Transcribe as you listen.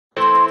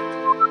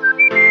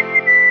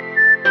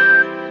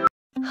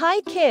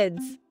Hi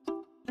kids!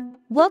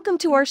 Welcome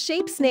to our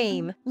Shapes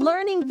Name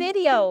learning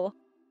video.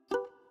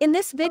 In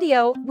this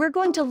video, we're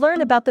going to learn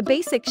about the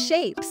basic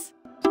shapes.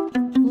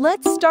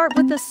 Let's start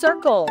with the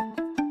circle.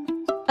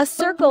 A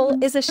circle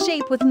is a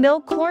shape with no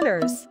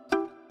corners.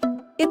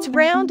 It's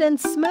round and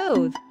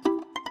smooth.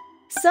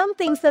 Some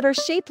things that are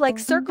shaped like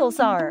circles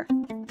are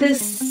the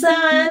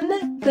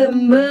sun, the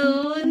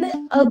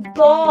moon, a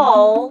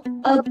ball,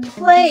 a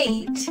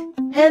plate,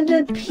 and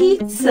a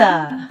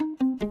pizza.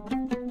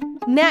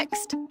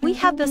 Next, we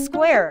have the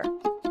square.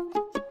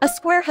 A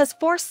square has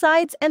 4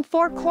 sides and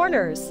 4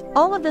 corners.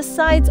 All of the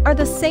sides are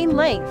the same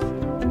length.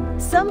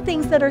 Some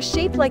things that are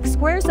shaped like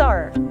squares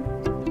are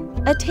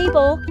a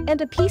table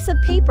and a piece of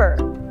paper.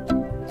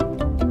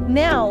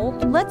 Now,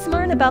 let's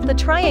learn about the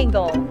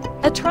triangle.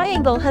 A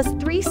triangle has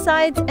 3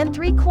 sides and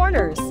 3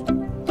 corners.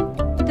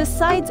 The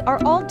sides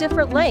are all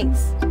different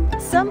lengths.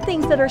 Some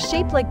things that are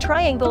shaped like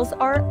triangles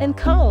are a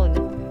cone.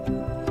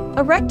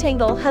 A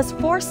rectangle has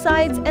 4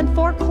 sides and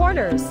 4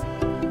 corners.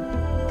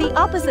 The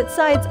opposite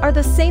sides are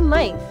the same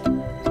length.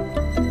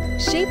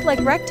 Shaped like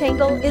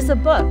rectangle is a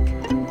book.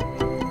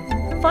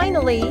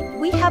 Finally,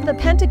 we have the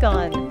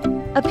pentagon.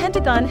 A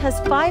pentagon has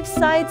 5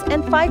 sides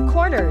and 5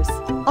 corners.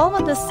 All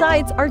of the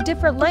sides are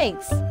different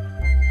lengths.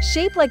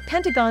 Shaped like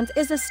pentagons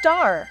is a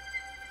star.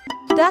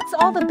 That's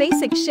all the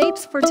basic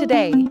shapes for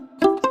today.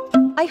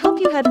 I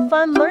hope you had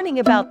fun learning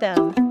about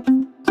them.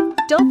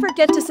 Don't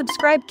forget to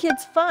subscribe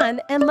Kids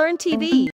Fun and Learn TV.